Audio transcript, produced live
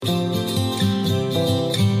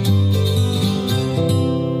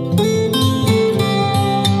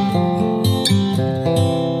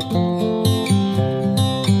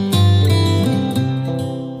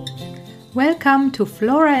Welcome to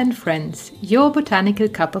Flora and Friends, your botanical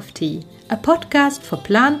cup of tea, a podcast for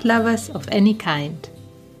plant lovers of any kind.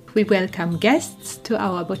 We welcome guests to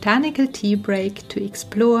our botanical tea break to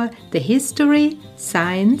explore the history,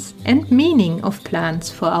 science and meaning of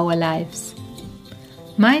plants for our lives.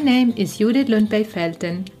 My name is Judith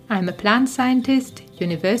Lundberg-Felten. I'm a plant scientist,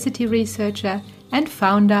 university researcher and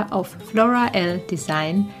founder of Flora L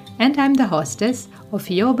Design, and I'm the hostess of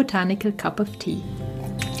your botanical cup of tea.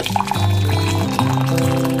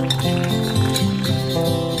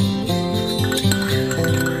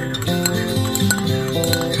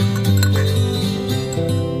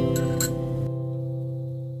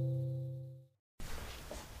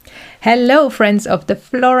 Hello, friends of the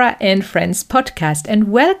Flora and Friends podcast,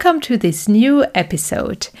 and welcome to this new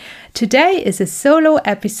episode. Today is a solo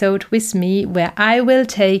episode with me where I will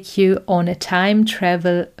take you on a time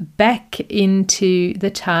travel back into the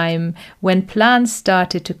time when plants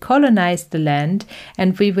started to colonize the land,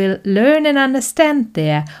 and we will learn and understand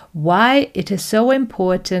there why it is so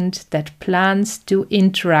important that plants do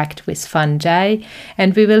interact with fungi,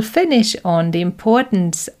 and we will finish on the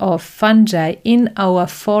importance of fungi in our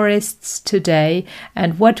forests today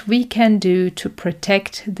and what we can do to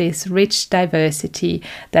protect this rich diversity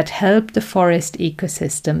that help the forest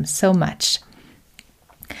ecosystem so much.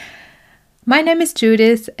 My name is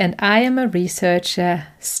Judith and I am a researcher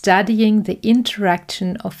studying the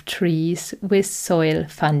interaction of trees with soil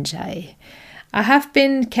fungi. I have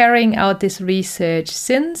been carrying out this research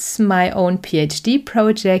since my own PhD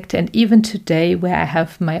project and even today where I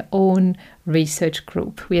have my own research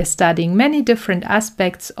group. We are studying many different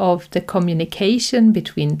aspects of the communication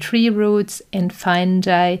between tree roots and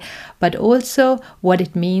fungi, but also what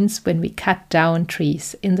it means when we cut down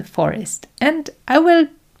trees in the forest. And I will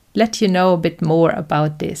let you know a bit more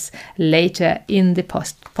about this later in the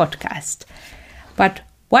podcast. But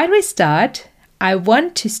while we start, I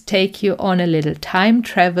want to take you on a little time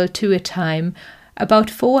travel to a time about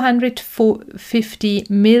 450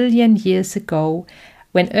 million years ago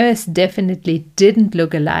when Earth definitely didn't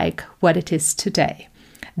look alike what it is today.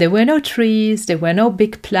 There were no trees, there were no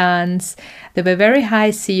big plants, there were very high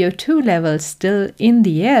CO2 levels still in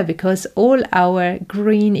the air because all our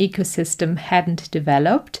green ecosystem hadn't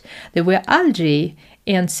developed. There were algae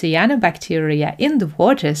and cyanobacteria in the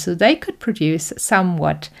water, so they could produce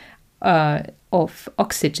somewhat of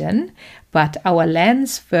oxygen, but our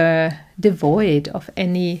lands were devoid of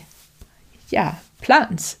any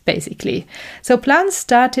plants, basically. So plants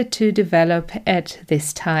started to develop at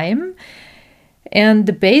this time, and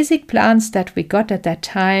the basic plants that we got at that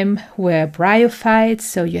time were bryophytes,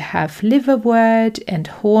 so you have liverwort and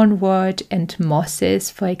hornwort and mosses,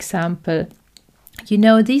 for example. You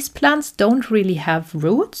know, these plants don't really have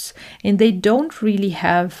roots and they don't really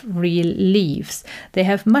have real leaves. They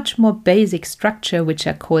have much more basic structure, which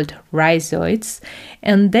are called rhizoids,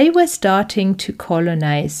 and they were starting to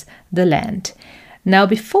colonize the land. Now,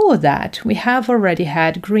 before that, we have already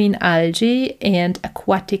had green algae and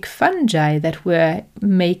aquatic fungi that were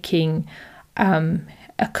making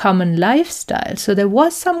a common lifestyle. So there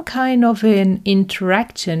was some kind of an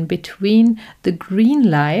interaction between the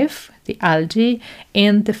green life, the algae,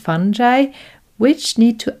 and the fungi, which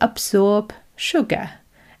need to absorb sugar.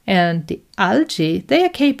 And the algae, they are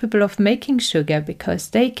capable of making sugar because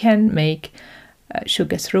they can make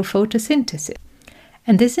sugar through photosynthesis.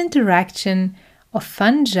 And this interaction of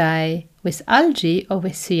fungi with algae or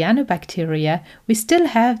with cyanobacteria, we still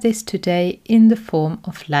have this today in the form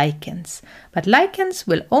of lichens. But lichens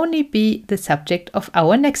will only be the subject of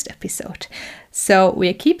our next episode. So we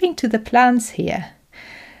are keeping to the plants here.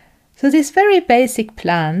 So these very basic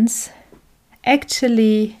plants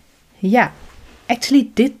actually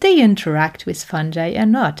did they interact with fungi or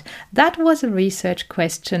not? That was a research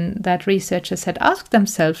question that researchers had asked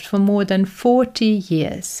themselves for more than 40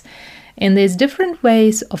 years. And there's different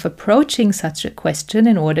ways of approaching such a question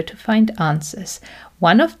in order to find answers.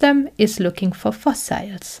 One of them is looking for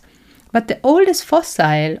fossils. But the oldest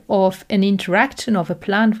fossil of an interaction of a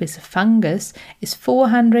plant with a fungus is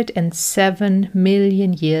 407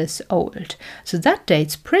 million years old. So that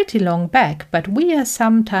dates pretty long back, but we are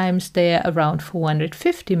sometimes there around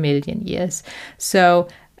 450 million years. So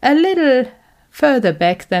a little further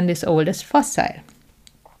back than this oldest fossil.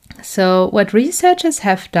 So what researchers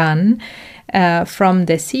have done from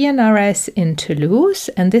the CNRS in Toulouse,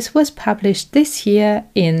 and this was published this year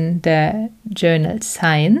in the journal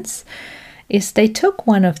Science, is they took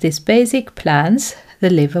one of these basic plants, the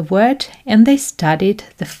liverwort, and they studied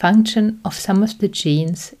the function of some of the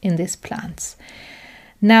genes in these plants.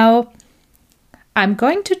 Now, I'm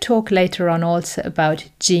going to talk later on also about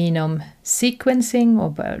genome sequencing,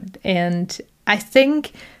 and I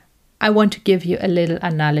think I want to give you a little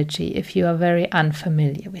analogy if you are very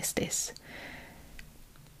unfamiliar with this.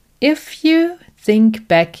 If you think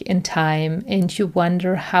back in time and you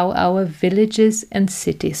wonder how our villages and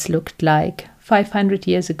cities looked like 500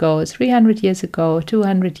 years ago, 300 years ago,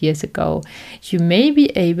 200 years ago, you may be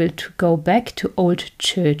able to go back to old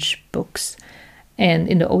church books. And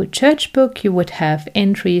in the old church book, you would have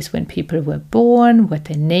entries when people were born, what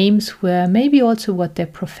their names were, maybe also what their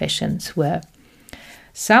professions were.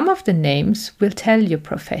 Some of the names will tell you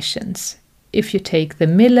professions. If you take the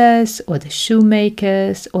millers or the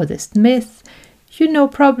shoemakers or the smiths, you know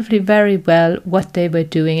probably very well what they were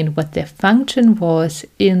doing and what their function was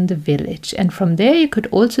in the village. And from there you could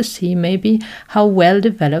also see maybe how well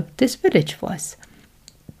developed this village was.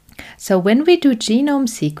 So when we do genome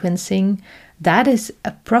sequencing, that is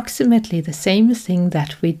approximately the same thing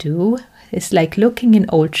that we do. It's like looking in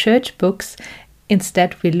old church books.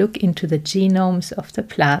 Instead, we look into the genomes of the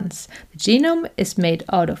plants. The genome is made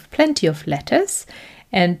out of plenty of letters,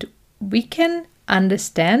 and we can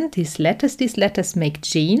understand these letters. These letters make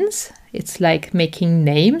genes. It's like making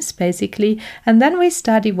names, basically. And then we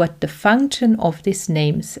study what the function of these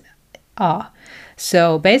names are.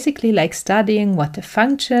 So basically like studying what the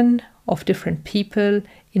function of different people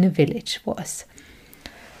in a village was.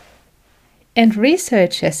 And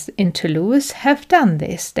researchers in Toulouse have done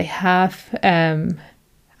this. They have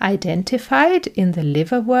identified in the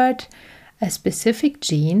liverwort a specific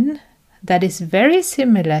gene that is very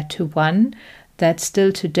similar to one that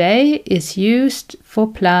still today is used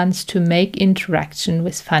for plants to make interaction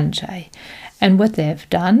with fungi. And what they have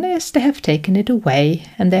done is they have taken it away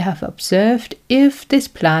and they have observed if this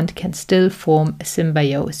plant can still form a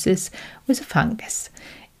symbiosis with a fungus.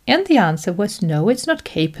 And the answer was no, it's not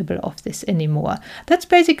capable of this anymore. That's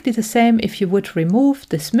basically the same if you would remove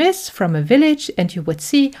the smiths from a village and you would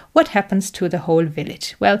see what happens to the whole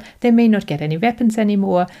village. Well, they may not get any weapons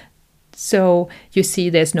anymore. So you see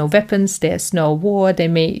there's no weapons, there's no war, they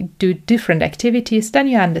may do different activities. Then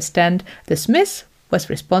you understand the smith was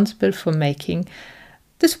responsible for making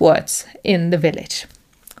the swords in the village.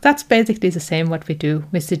 That's basically the same what we do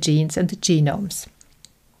with the genes and the genomes.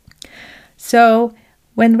 So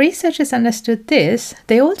when researchers understood this,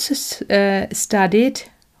 they also studied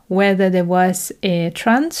whether there was a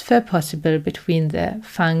transfer possible between the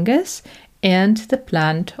fungus and the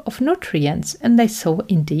plant of nutrients. And they saw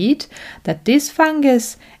indeed that this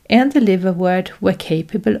fungus and the liverwort were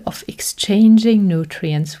capable of exchanging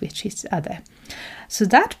nutrients with each other. So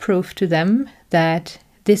that proved to them that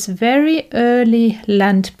this very early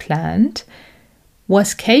land plant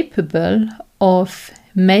was capable of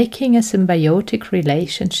making a symbiotic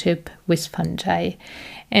relationship with fungi.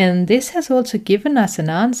 And this has also given us an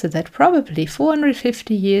answer that probably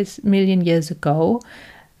 450 million years ago,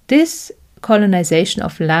 this colonization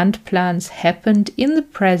of land plants happened in the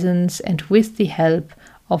presence and with the help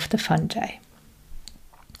of the fungi.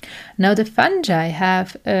 Now the fungi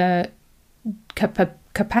have a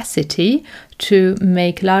capacity to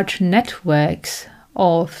make large networks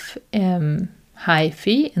of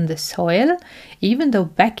hyphae in the soil, even though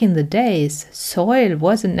back in the days soil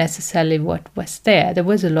wasn't necessarily what was there. There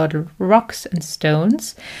was a lot of rocks and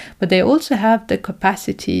stones, but they also have the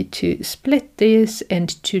capacity to split this and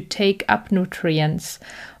to take up nutrients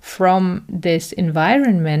from this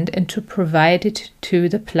environment and to provide it to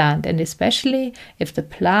the plant. And especially if the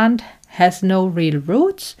plant has no real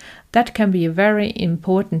roots, that can be a very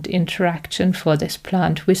important interaction for this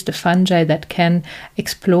plant with the fungi that can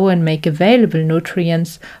explore and make available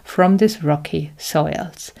nutrients from these rocky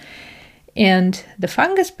soils. And the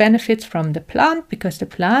fungus benefits from the plant because the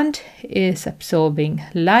plant is absorbing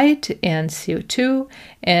light and CO2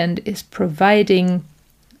 and is providing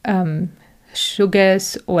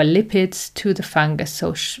sugars or lipids to the fungus.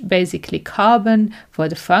 So basically carbon for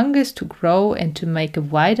the fungus to grow and to make a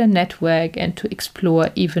wider network and to explore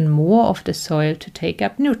even more of the soil to take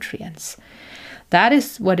up nutrients. That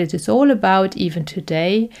is what it is all about even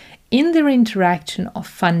today in the interaction of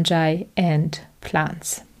fungi and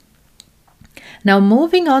plants. Now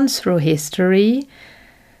moving on through history,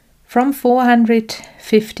 from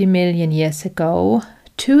 450 million years ago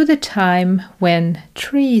to the time when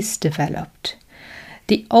trees developed.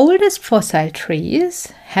 The oldest fossil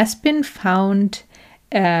trees has been found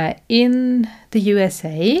in the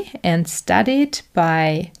USA and studied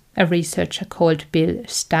by a researcher called Bill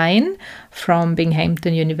Stein from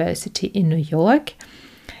Binghamton University in New York.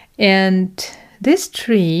 And this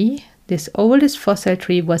tree, this oldest fossil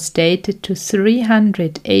tree, was dated to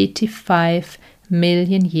 385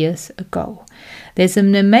 million years ago. There's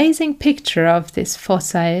an amazing picture of this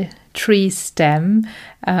fossil tree stem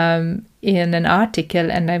in an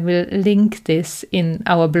article, and I will link this in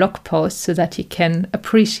our blog post so that you can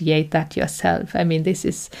appreciate that yourself. I mean,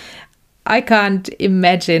 I can't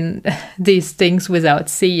imagine these things without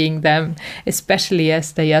seeing them, especially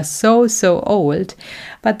as they are so old.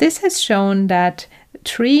 But this has shown that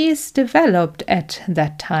trees developed at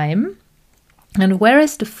that time. And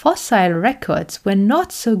whereas the fossil records were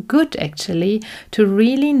not so good actually to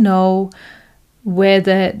really know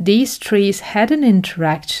whether these trees had an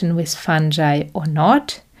interaction with fungi or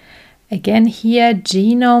not, again here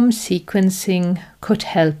genome sequencing could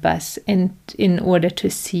help us in order to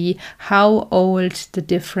see how old the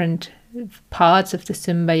different parts of the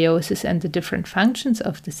symbiosis and the different functions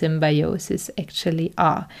of the symbiosis actually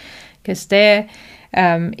are. Because there,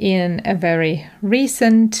 in a very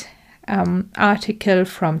recent article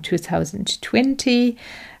from 2020,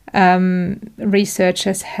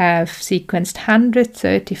 researchers have sequenced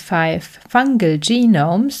 135 fungal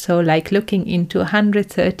genomes, so like looking into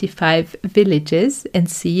 135 villages and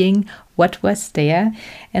seeing what was there,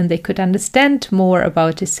 and they could understand more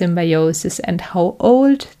about the symbiosis and how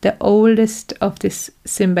old the oldest of this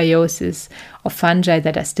symbiosis of fungi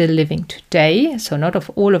that are still living today, so not of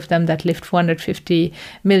all of them that lived 450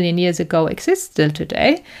 million years ago exist still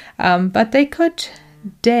today, but they could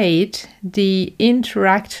date the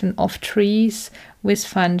interaction of trees with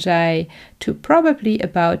fungi to probably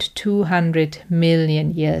about 200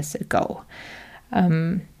 million years ago.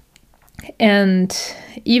 And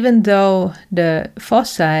even though the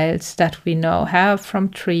fossils that we now have from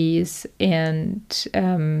trees and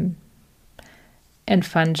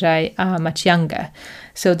fungi are much younger,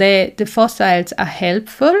 so the fossils are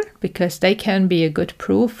helpful because they can be a good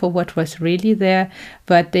proof for what was really there,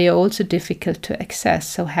 but they are also difficult to access.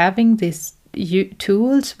 So having these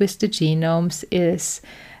tools with the genomes is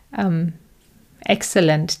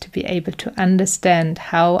excellent to be able to understand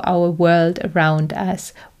how our world around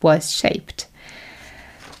us was shaped.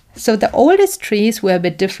 So the oldest trees were a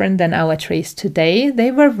bit different than our trees today.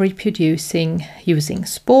 They were reproducing using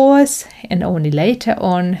spores, and only later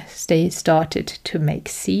on they started to make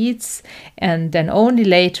seeds, and then only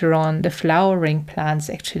later on the flowering plants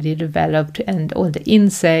actually developed and all the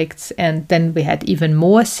insects, and then we had even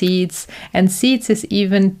more seeds, and seeds is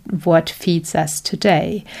even what feeds us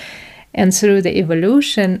today. And through the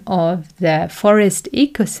evolution of the forest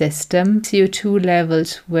ecosystem, CO2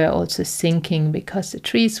 levels were also sinking because the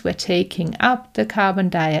trees were taking up the carbon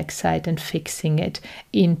dioxide and fixing it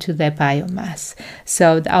into their biomass.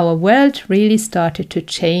 So our world really started to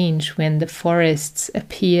change when the forests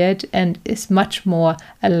appeared and is much more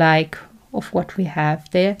alike of what we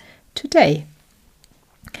have there today.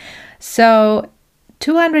 So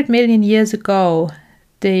 200 million years ago,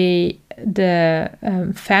 the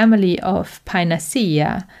family of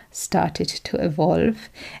Pinacea started to evolve,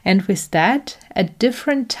 and with that a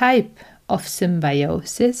different type of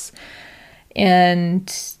symbiosis,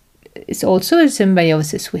 and it's also a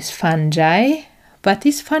symbiosis with fungi, but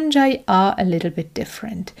these fungi are a little bit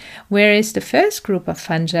different. Whereas the first group of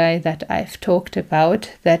fungi that I've talked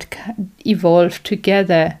about that evolved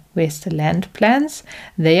together with the land plants,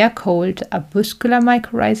 they are called arbuscular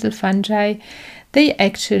mycorrhizal fungi. They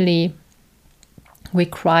actually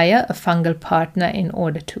require a fungal partner in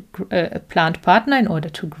order to a plant partner in order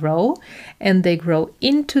to grow, and they grow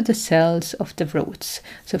into the cells of the roots.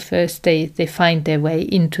 So first they find their way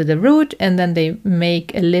into the root, and then they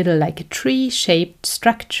make a little like a tree-shaped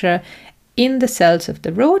structure in the cells of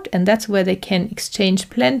the root, and that's where they can exchange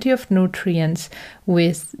plenty of nutrients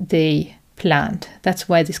with the plant. That's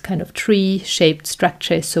why this kind of tree-shaped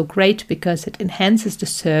structure is so great, because it enhances the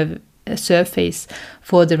surface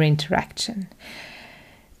for their interaction.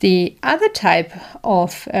 The other type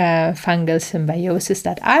of fungal symbiosis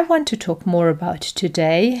that I want to talk more about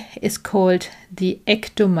today is called the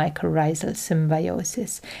ectomycorrhizal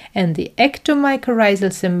symbiosis. And the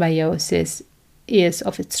ectomycorrhizal symbiosis is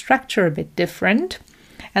of its structure a bit different.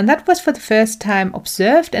 And that was for the first time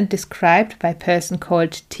observed and described by a person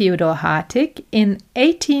called Theodor Hartig in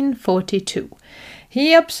 1842.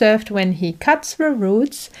 He observed when he cuts the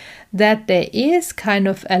roots that there is kind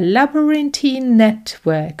of a labyrinthine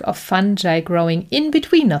network of fungi growing in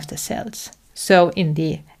between of the cells. So in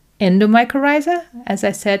the endomycorrhiza, as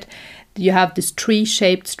I said, you have this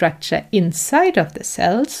tree-shaped structure inside of the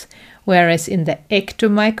cells, whereas in the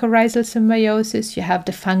ectomycorrhizal symbiosis, you have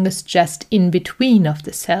the fungus just in between of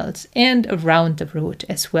the cells and around the root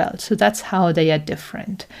as well. So that's how they are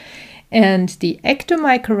different. And the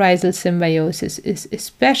ectomycorrhizal symbiosis is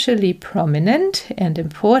especially prominent and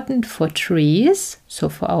important for trees, so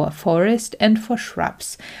for our forest, and for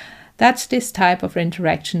shrubs. That's this type of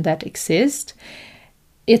interaction that exists.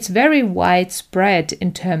 it's very widespread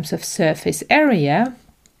in terms of surface area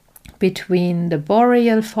between the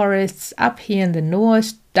boreal forests up here in the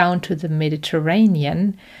north down to the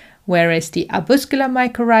Mediterranean, whereas the arbuscular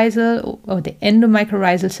mycorrhizal or the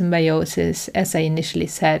endomycorrhizal symbiosis, as I initially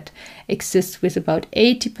said, exists with about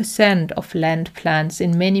 80% of land plants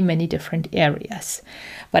in many, many different areas.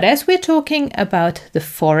 But as we're talking about the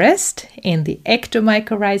forest, and the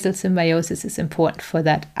ectomycorrhizal symbiosis is important for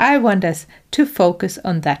that, I want us to focus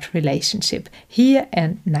on that relationship here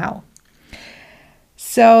and now.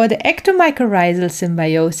 So the ectomycorrhizal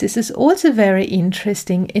symbiosis is also very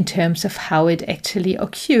interesting in terms of how it actually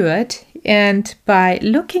occurred. And by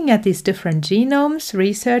looking at these different genomes,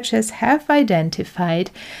 researchers have identified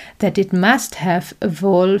that it must have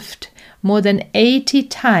evolved more than 80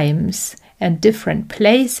 times at different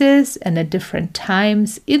places and at different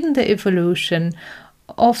times in the evolution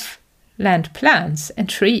of land plants and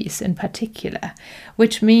trees in particular,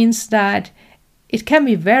 which means that it can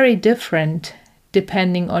be very different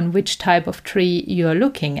depending on which type of tree you are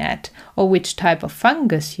looking at or which type of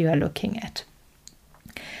fungus you are looking at.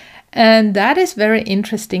 And that is very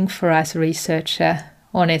interesting for us researchers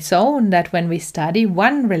on its own, that when we study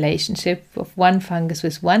one relationship of one fungus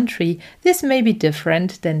with one tree, this may be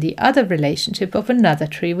different than the other relationship of another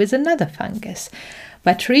tree with another fungus.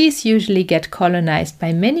 But trees usually get colonized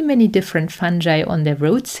by many, many different fungi on their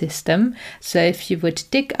root system. So if you would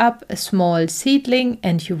dig up a small seedling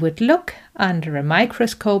and you would look under a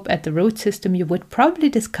microscope at the root system, you would probably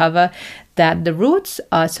discover that the roots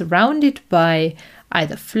are surrounded by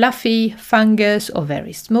either fluffy fungus or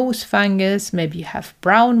very smooth fungus. Maybe you have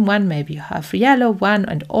brown one, maybe you have yellow one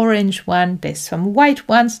and orange one. There's some white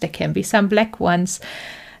ones, there can be some black ones.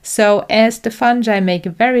 So as the fungi make a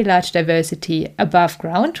very large diversity above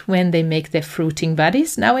ground when they make their fruiting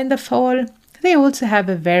bodies now in the fall, they also have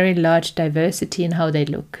a very large diversity in how they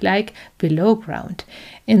look like below ground.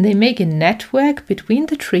 And they make a network between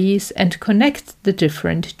the trees and connect the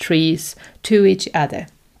different trees to each other.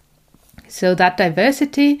 So that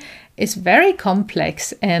diversity is very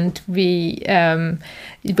complex, and we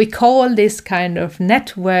call this kind of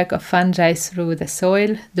network of fungi through the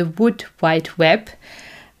soil the wood wide web,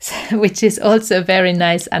 which is also a very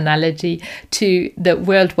nice analogy to the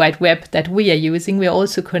World Wide Web that we are using. We are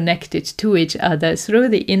also connected to each other through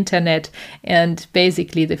the internet, and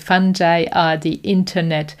basically the fungi are the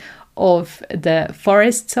internet of the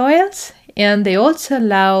forest soils, and they also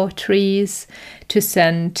allow trees to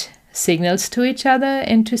send signals to each other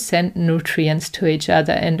and to send nutrients to each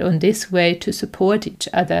other, and on this way to support each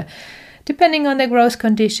other. Depending on the growth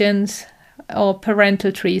conditions, or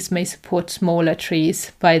parental trees may support smaller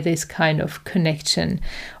trees by this kind of connection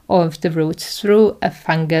of the roots through a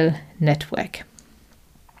fungal network.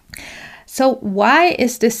 So why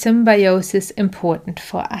is this symbiosis important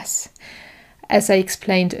for us? As I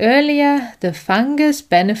explained earlier, the fungus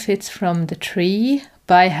benefits from the tree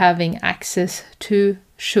by having access to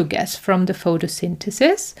sugars from the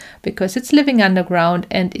photosynthesis, because it's living underground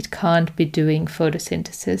and it can't be doing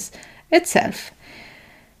photosynthesis itself.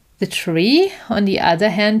 The tree, on the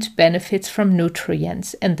other hand, benefits from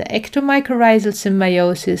nutrients, and the ectomycorrhizal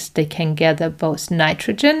symbiosis, they can gather both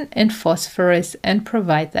nitrogen and phosphorus and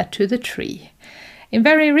provide that to the tree. In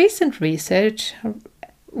very recent research,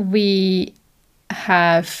 we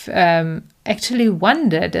have actually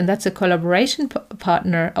wondered, and that's a collaboration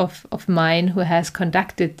partner of mine who has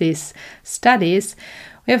conducted these studies,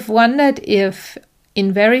 we have wondered if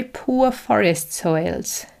in very poor forest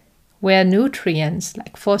soils, where nutrients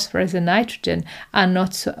like phosphorus and nitrogen are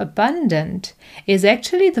not so abundant, is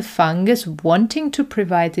actually the fungus wanting to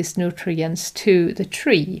provide these nutrients to the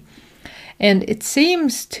tree. And it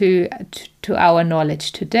seems to our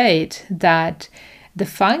knowledge to date that the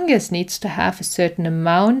fungus needs to have a certain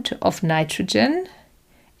amount of nitrogen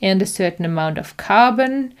and a certain amount of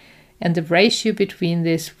carbon, and the ratio between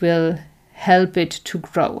this will help it to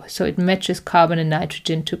grow. So it matches carbon and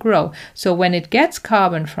nitrogen to grow. So when it gets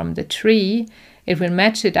carbon from the tree, it will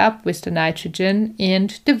match it up with the nitrogen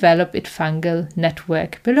and develop its fungal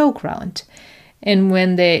network below ground. And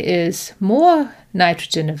when there is more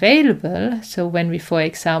nitrogen available, so when we, for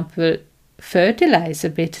example, fertilize a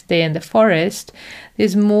bit there in the forest,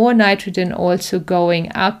 there's more nitrogen also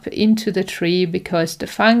going up into the tree, because the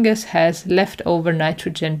fungus has leftover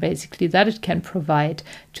nitrogen basically that it can provide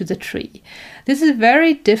to the tree. This is a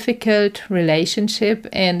very difficult relationship,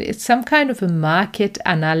 and it's some kind of a market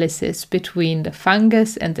analysis between the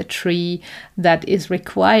fungus and the tree that is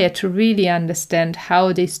required to really understand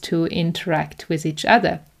how these two interact with each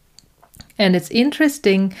other. And it's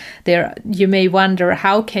interesting there. You may wonder,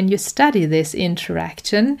 how can you study this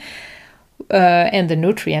interaction? and the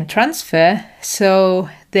nutrient transfer. So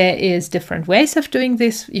there is different ways of doing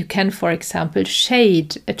this. You can, for example,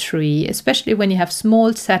 shade a tree, especially when you have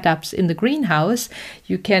small setups in the greenhouse.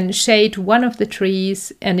 You can shade one of the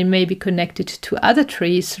trees and it may be connected to other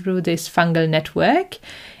trees through this fungal network.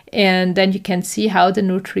 And then you can see how the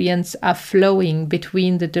nutrients are flowing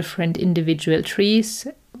between the different individual trees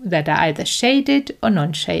that are either shaded or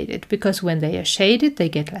non-shaded, because when they are shaded they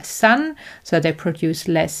get less sun, so they produce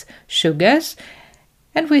less sugars,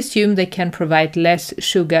 and we assume they can provide less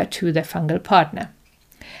sugar to their fungal partner.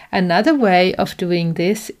 Another way of doing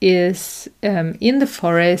this is in the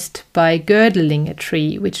forest by girdling a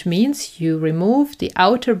tree, which means you remove the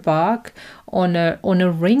outer bark on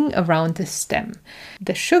a ring around the stem.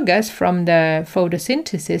 The sugars from the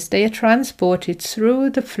photosynthesis, they are transported through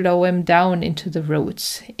the phloem down into the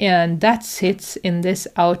roots, and that sits in this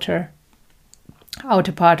outer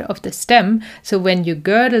part of the stem. So when you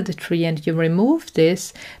girdle the tree and you remove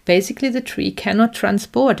this, basically the tree cannot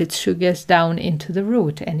transport its sugars down into the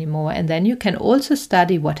root anymore. And then you can also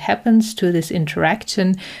study what happens to this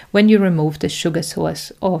interaction when you remove the sugar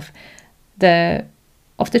source of the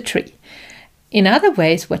tree. In other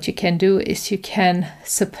ways, what you can do is you can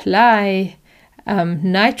supply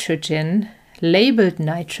nitrogen, labeled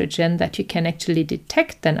nitrogen, that you can actually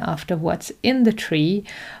detect then afterwards in the tree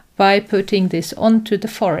by putting this onto the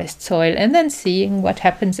forest soil and then seeing what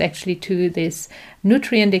happens actually to this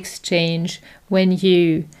nutrient exchange when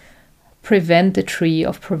you prevent the tree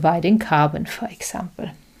of providing carbon, for example.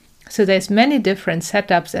 So there's many different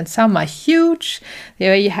setups, and some are huge.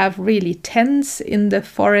 There you have really tents in the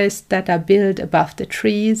forest that are built above the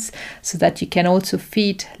trees so that you can also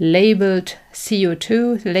feed labeled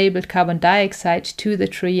CO2, labeled carbon dioxide to the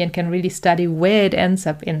tree, and can really study where it ends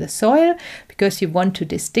up in the soil, because you want to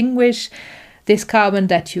distinguish this carbon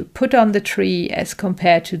that you put on the tree as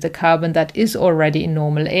compared to the carbon that is already in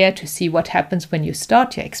normal air, to see what happens when you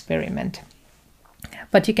start your experiment.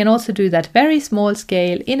 But you can also do that very small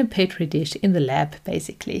scale in a petri dish in the lab,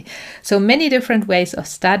 basically. So many different ways of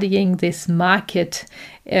studying this market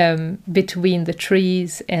between the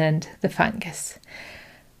trees and the fungus.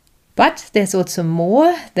 But there's also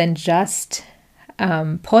more than just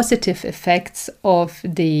positive effects of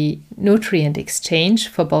the nutrient exchange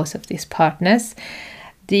for both of these partners.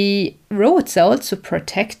 The roots are also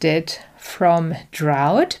protected from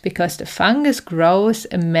drought because the fungus grows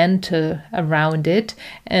a mantle around it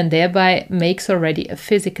and thereby makes already a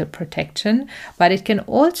physical protection, but it can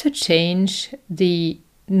also change the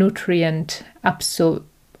nutrient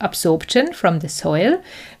absorption from the soil,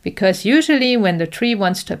 because usually when the tree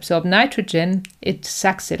wants to absorb nitrogen, it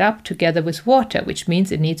sucks it up together with water, which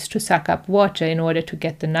means it needs to suck up water in order to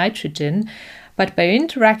get the nitrogen. But by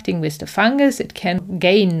interacting with the fungus, it can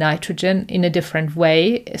gain nitrogen in a different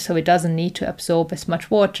way, so it doesn't need to absorb as much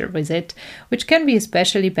water with it, which can be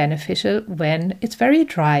especially beneficial when it's very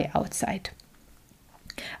dry outside.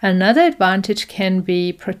 Another advantage can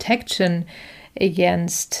be protection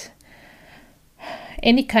against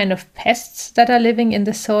any kind of pests that are living in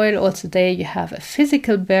the soil. Also there you have a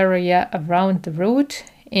physical barrier around the root.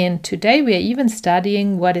 And today we are even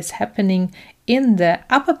studying what is happening in the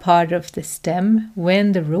upper part of the stem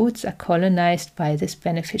when the roots are colonized by this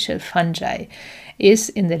beneficial fungi. Is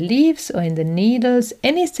in the leaves or in the needles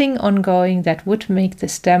anything ongoing that would make the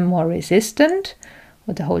stem more resistant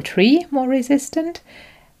or the whole tree more resistant?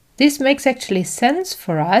 This makes actually sense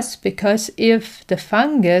for us, because if the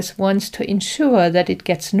fungus wants to ensure that it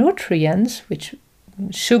gets nutrients, which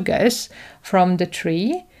sugars, from the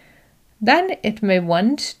tree, then it may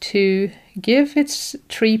want to give its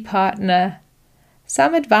tree partner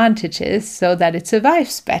some advantages so that it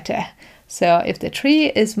survives better. So if the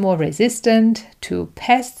tree is more resistant to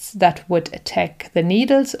pests that would attack the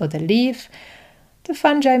needles or the leaf, the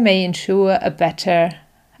fungi may ensure a better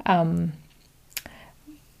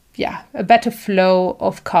flow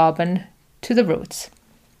of carbon to the roots.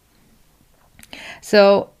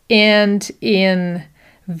 So, and in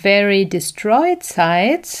very destroyed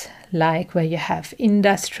sites, like where you have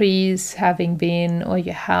industries having been, or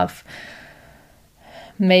you have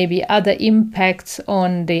maybe other impacts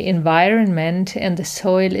on the environment and the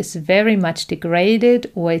soil is very much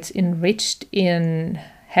degraded, or it's enriched in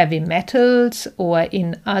heavy metals or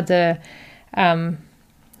in other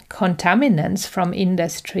contaminants from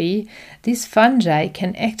industry, these fungi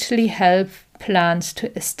can actually help plants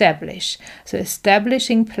to establish. So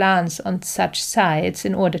establishing plants on such sites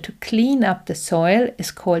in order to clean up the soil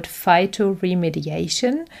is called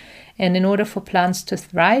phytoremediation. And in order for plants to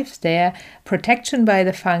thrive there, protection by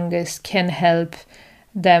the fungus can help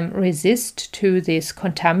them resist to these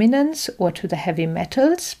contaminants or to the heavy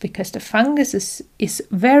metals, because the fungus is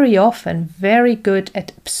very often very good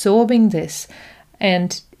at absorbing this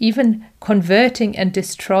and even converting and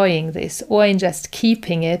destroying this, or in just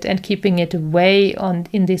keeping it away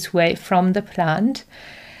in this way from the plant.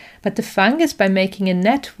 But the fungus, by making a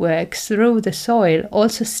network through the soil,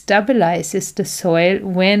 also stabilizes the soil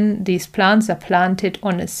when these plants are planted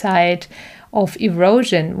on a side of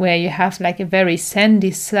erosion, where you have like a very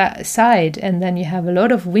sandy side and then you have a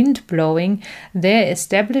lot of wind blowing. Their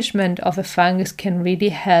establishment of a fungus can really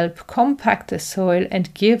help compact the soil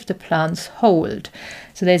and give the plants hold.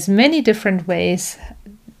 So there's many different ways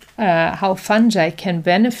how fungi can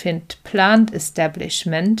benefit plant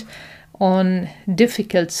establishment on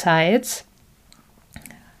difficult sites,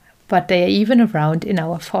 but they are even around in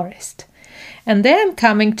our forest. And then I'm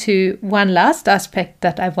coming to one last aspect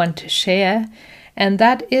that I want to share, and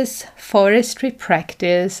that is forestry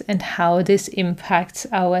practice and how this impacts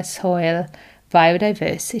our soil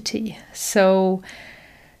biodiversity. So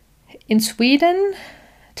in Sweden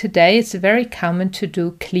today, it's very common to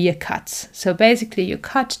do clear cuts. So basically you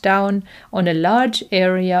cut down on a large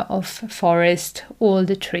area of forest all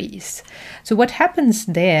the trees. So what happens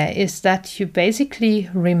there is that you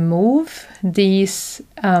basically remove these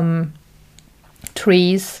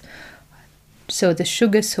trees, so the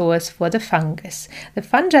sugar source for the fungus. The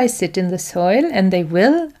fungi sit in the soil and they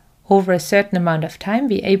will, over a certain amount of time,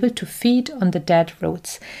 be able to feed on the dead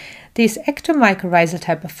roots. These ectomycorrhizal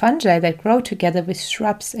type of fungi that grow together with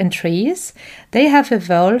shrubs and trees, they have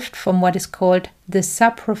evolved from what is called the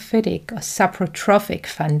saprophytic or saprotrophic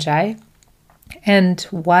fungi and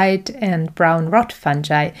white and brown rot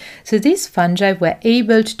fungi. So these fungi were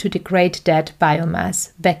able to degrade dead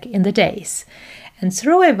biomass back in the days. And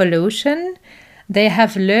through evolution, they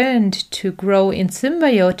have learned to grow in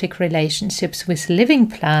symbiotic relationships with living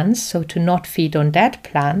plants, so to not feed on dead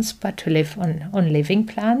plants, but to live on living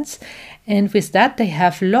plants. And with that, they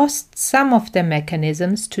have lost some of their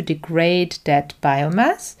mechanisms to degrade dead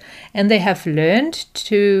biomass, and they have learned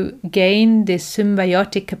to gain this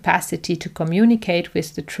symbiotic capacity to communicate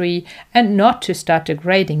with the tree and not to start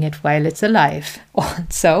degrading it while it's alive.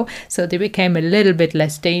 So they became a little bit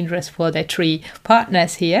less dangerous for their tree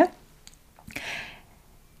partners here.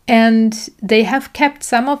 And they have kept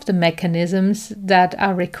some of the mechanisms that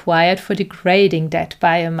are required for degrading that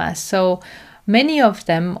biomass. So many of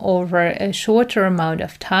them, over a shorter amount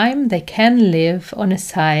of time, they can live on a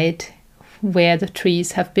site where the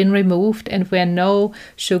trees have been removed and where no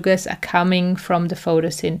sugars are coming from the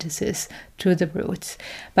photosynthesis to the roots.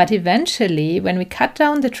 But eventually, when we cut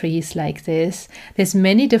down the trees like this, there's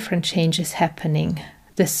many different changes happening.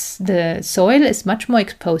 The soil is much more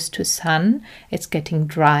exposed to sun. It's getting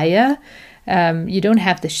drier. You don't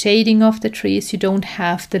have the shading of the trees. You don't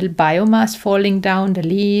have the biomass falling down, the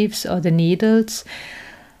leaves or the needles.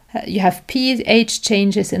 You have pH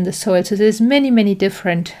changes in the soil. So there's many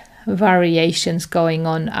different variations going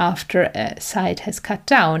on after a site has cut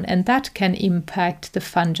down, and that can impact the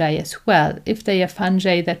fungi as well. If they are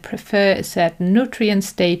fungi that prefer a certain nutrient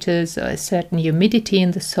status or a certain humidity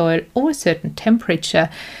in the soil or a certain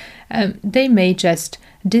temperature, they may just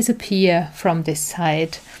disappear from this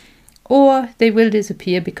site, or they will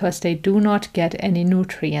disappear because they do not get any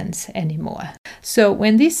nutrients anymore. So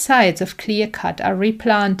when these sites of clear cut are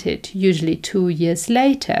replanted, usually 2 years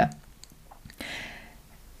later,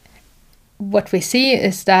 what we see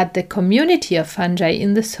is that the community of fungi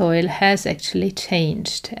in the soil has actually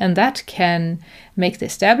changed, and that can make the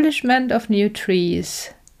establishment of new trees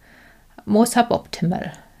more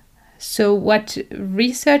suboptimal. So what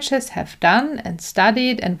researchers have done and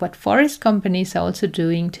studied, and what forest companies are also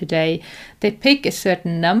doing today, they pick a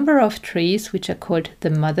certain number of trees which are called the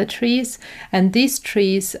mother trees, and these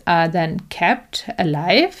trees are then kept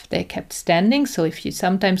alive, they're kept standing. So if you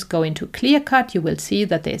sometimes go into clear cut, you will see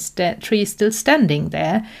that there's trees still standing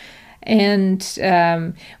there. And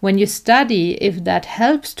when you study if that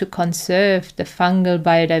helps to conserve the fungal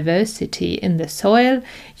biodiversity in the soil,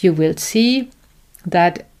 you will see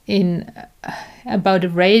that in about a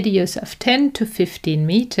radius of 10 to 15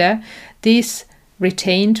 meter, these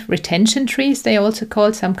retention trees, they also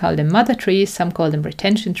called, some call them mother trees, some call them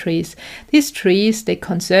retention trees. These trees, they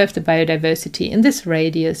conserve the biodiversity in this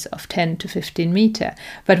radius of 10 to 15 meter.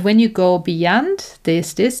 But when you go beyond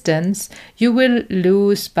this distance, you will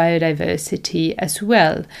lose biodiversity as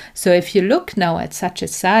well. So if you look now at such a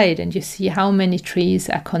site and you see how many trees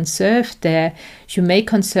are conserved there, you may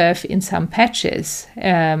conserve in some patches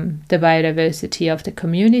the biodiversity of the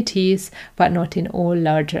communities, but not in all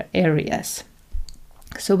larger areas.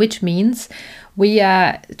 So which means we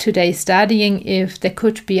are today studying if there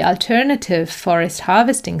could be alternative forest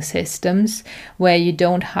harvesting systems where you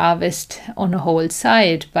don't harvest on a whole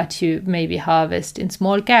site, but you maybe harvest in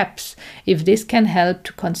small gaps, if this can help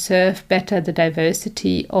to conserve better the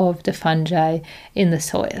diversity of the fungi in the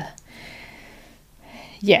soil.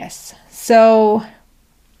 Yes, so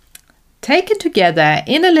taken together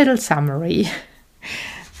in a little summary,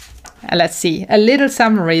 let's see, a little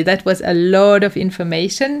summary. That was a lot of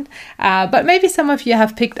information, but maybe some of you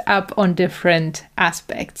have picked up on different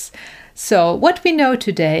aspects. So what we know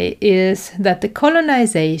today is that the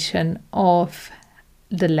colonization of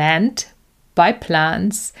the land by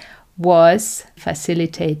plants was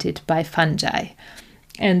facilitated by fungi.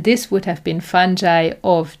 And this would have been fungi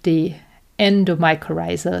of the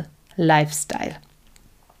endomycorrhizal lifestyle.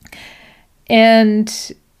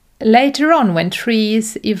 And later on, when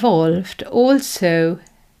trees evolved, also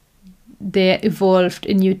there evolved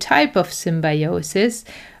a new type of symbiosis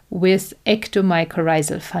with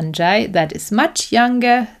ectomycorrhizal fungi that is much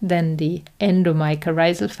younger than the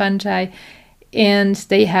endomycorrhizal fungi, and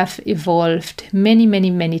they have evolved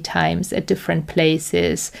many times at different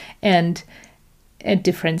places and at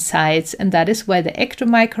different sites, and that is why the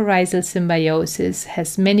ectomycorrhizal symbiosis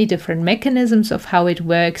has many different mechanisms of how it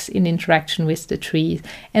works in interaction with the tree,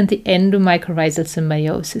 and the endomycorrhizal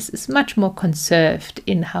symbiosis is much more conserved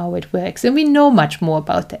in how it works, and we know much more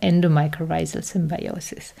about the endomycorrhizal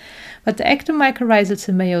symbiosis. But the ectomycorrhizal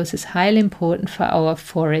symbiosis is highly important for our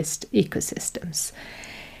forest ecosystems.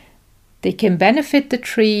 They can benefit the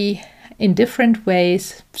tree in different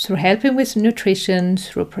ways, through helping with nutrition,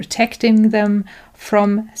 through protecting them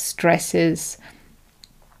from stresses.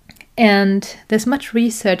 And there's much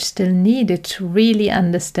research still needed to really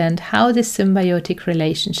understand how this symbiotic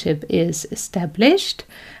relationship is established,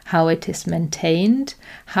 how it is maintained,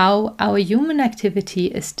 how our human activity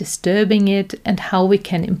is disturbing it, and how we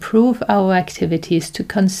can improve our activities to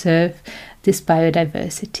conserve this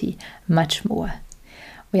biodiversity much more.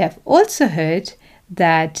 We have also heard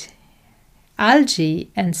that algae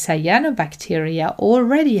and cyanobacteria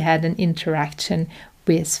already had an interaction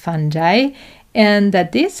with fungi, and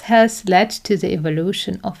that this has led to the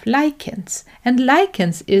evolution of lichens. And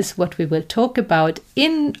lichens is what we will talk about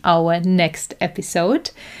in our next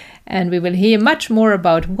episode, and we will hear much more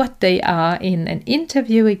about what they are in an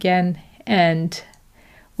interview again. And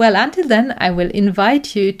well, until then, I will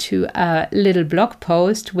invite you to a little blog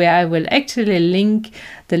post where I will actually link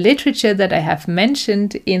the literature that I have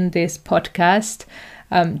mentioned in this podcast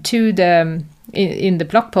in the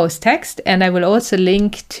blog post text, and I will also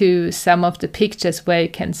link to some of the pictures where you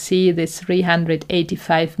can see this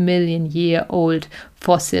 385 million year old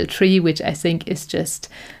fossil tree, which I think is just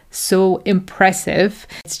so impressive.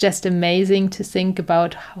 It's just amazing to think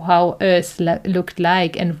about how Earth looked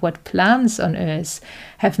like and what plants on Earth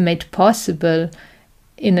have made possible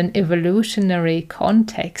in an evolutionary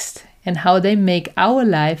context, and how they make our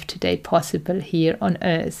life today possible here on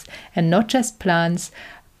Earth. And not just plants,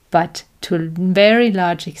 but to a very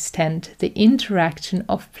large extent the interaction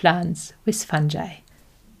of plants with fungi.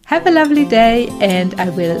 Have a lovely day, and I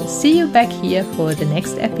will see you back here for the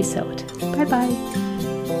next episode. Bye bye.